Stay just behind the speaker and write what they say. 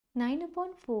9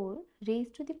 upon 4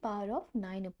 raised to the power of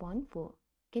 9 upon 4.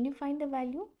 Can you find the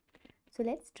value? So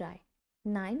let's try.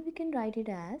 9 we can write it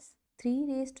as 3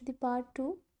 raised to the power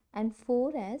 2 and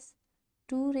 4 as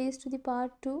 2 raised to the power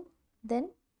 2, then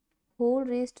whole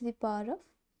raised to the power of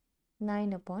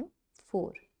 9 upon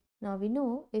 4. Now we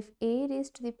know if a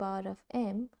raised to the power of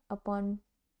m upon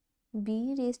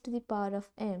b raised to the power of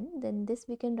m, then this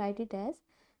we can write it as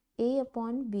a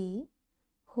upon b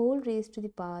whole raised to the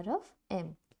power of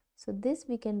m. So this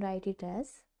we can write it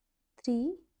as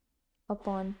 3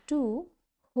 upon 2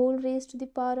 whole raised to the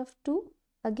power of 2.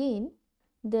 Again,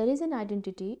 there is an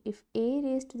identity. If a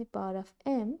raised to the power of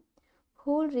m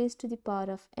whole raised to the power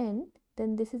of n,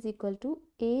 then this is equal to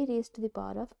a raised to the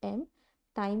power of m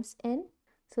times n.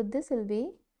 So this will be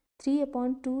 3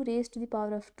 upon 2 raised to the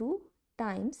power of 2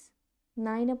 times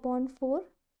 9 upon 4.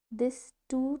 This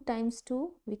 2 times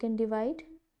 2 we can divide.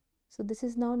 So this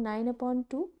is now 9 upon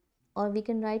 2, or we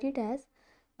can write it as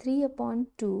 3 upon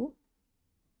 2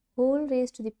 whole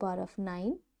raised to the power of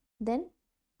 9, then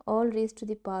all raised to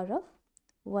the power of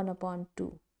 1 upon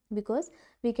 2, because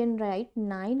we can write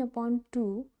 9 upon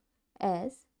 2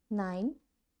 as 9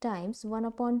 times 1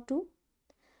 upon 2,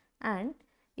 and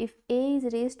if a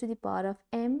is raised to the power of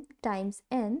m times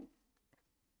n,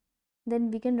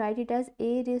 then we can write it as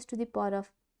a raised to the power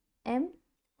of m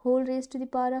whole raised to the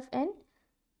power of n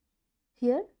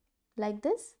here, like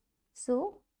this.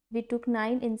 So we took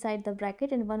 9 inside the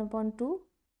bracket and 1 upon 2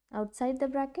 outside the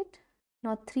bracket.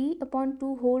 Now 3 upon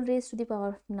 2 whole raised to the power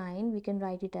of 9, we can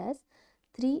write it as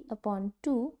 3 upon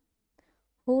 2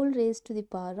 whole raised to the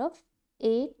power of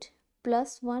 8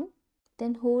 plus 1,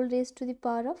 then whole raised to the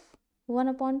power of 1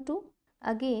 upon 2.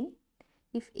 Again,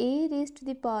 if a raised to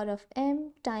the power of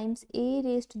m times a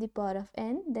raised to the power of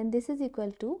n, then this is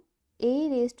equal to a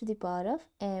raised to the power of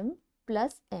m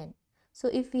plus n. So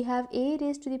if we have a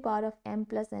raised to the power of m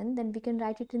plus n, then we can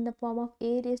write it in the form of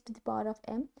a raised to the power of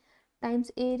m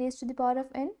times a raised to the power of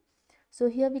n. So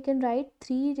here we can write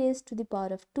 3 raised to the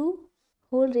power of 2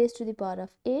 whole raised to the power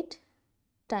of 8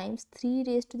 times 3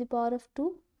 raised to the power of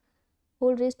 2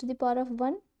 whole raised to the power of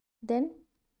 1, then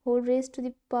whole raised to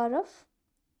the power of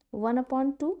 1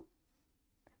 upon 2.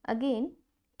 Again,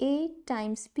 a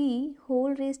times b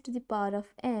whole raised to the power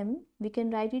of m, we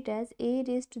can write it as a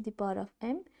raised to the power of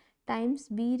m times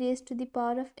b raised to the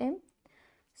power of m.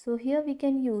 So here we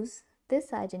can use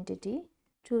this identity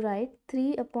to write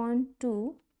 3 upon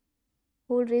 2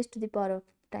 whole raised to the power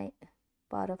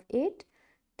of 8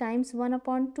 times 1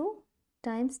 upon 2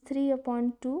 times 3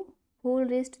 upon 2 whole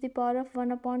raised to the power of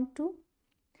 1 upon 2.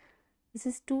 This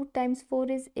is 2 times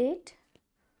 4 is 8.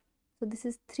 So this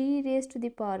is 3 raised to the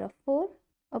power of 4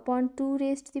 upon 2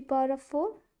 raised to the power of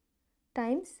 4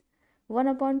 times 1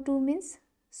 upon 2 means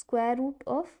square root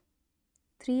of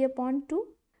 3 upon 2.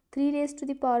 3 raised to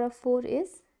the power of 4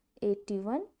 is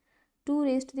 81. 2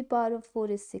 raised to the power of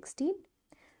 4 is 16.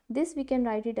 This we can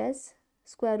write it as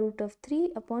square root of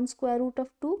 3 upon square root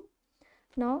of 2.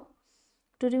 Now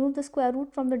to remove the square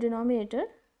root from the denominator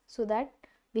so that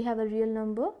we have a real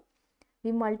number,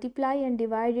 we multiply and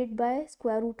divide it by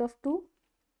square root of 2.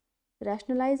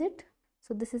 Rationalize it.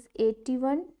 So this is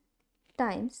 81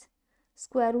 times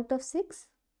square root of 6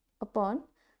 upon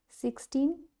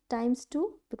 16 times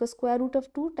 2, because square root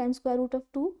of 2 times square root of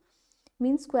 2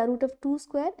 means square root of 2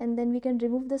 square, and then we can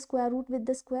remove the square root with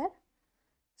the square.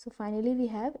 So finally we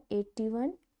have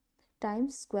 81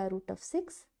 times square root of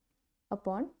 6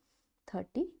 upon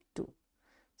 32.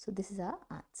 So this is our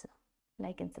answer.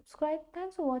 Like and subscribe.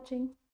 Thanks for watching.